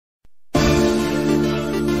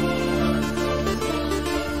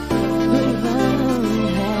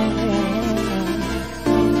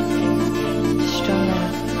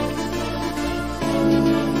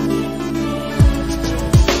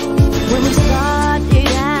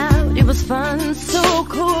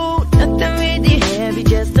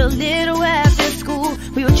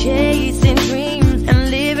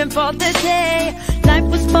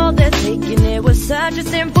they're taking it was such a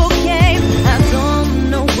simple game. I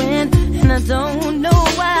don't know when, and I don't know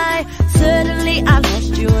why. Suddenly I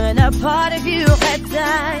lost you and a part of you had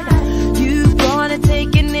died. You've gone and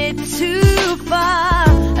taken it too far.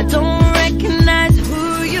 I don't recognize who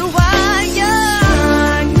you are. You're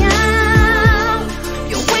out.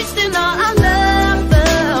 You're wasting all our love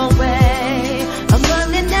away. I'm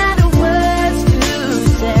running out of words to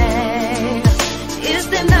say. Is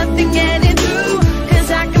there nothing getting through? 'Cause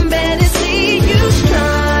I can barely see you.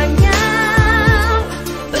 Strung out,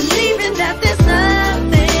 believing that there's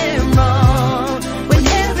nothing wrong, when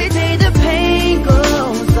every day the pain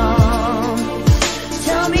goes on.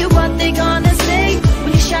 Tell me what they gonna say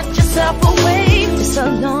when you shut yourself away. It's a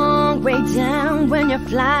long way down when you're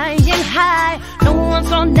flying high. No one's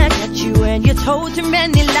gonna catch you and you're told too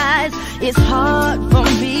many lies. It's hard for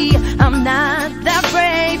me, I'm not that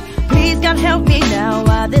brave. Please God help me now,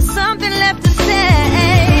 there's something left to say.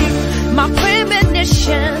 My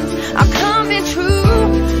premonitions are coming true.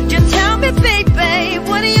 Just tell me, baby,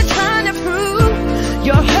 what are you trying to prove?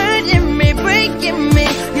 You're hurting me, breaking me,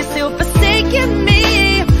 you're still forsaking me.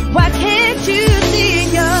 Why can't you see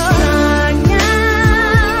you're strung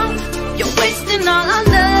out? You're wasting all our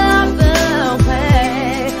love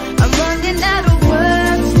away. I'm running out of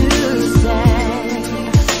words to say.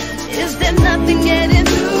 Is there nothing getting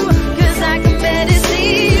through? 'Cause I can barely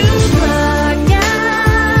see you. Strung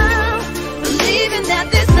out, believing that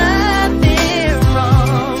there's nothing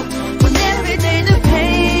wrong, when every day the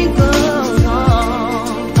pain goes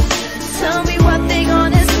on. Tell me what they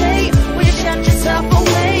gonna say when you shut yourself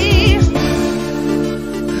away.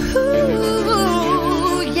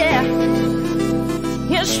 Ooh, yeah.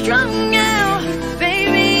 You're strung out,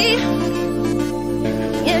 baby.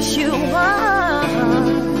 Yes, you are.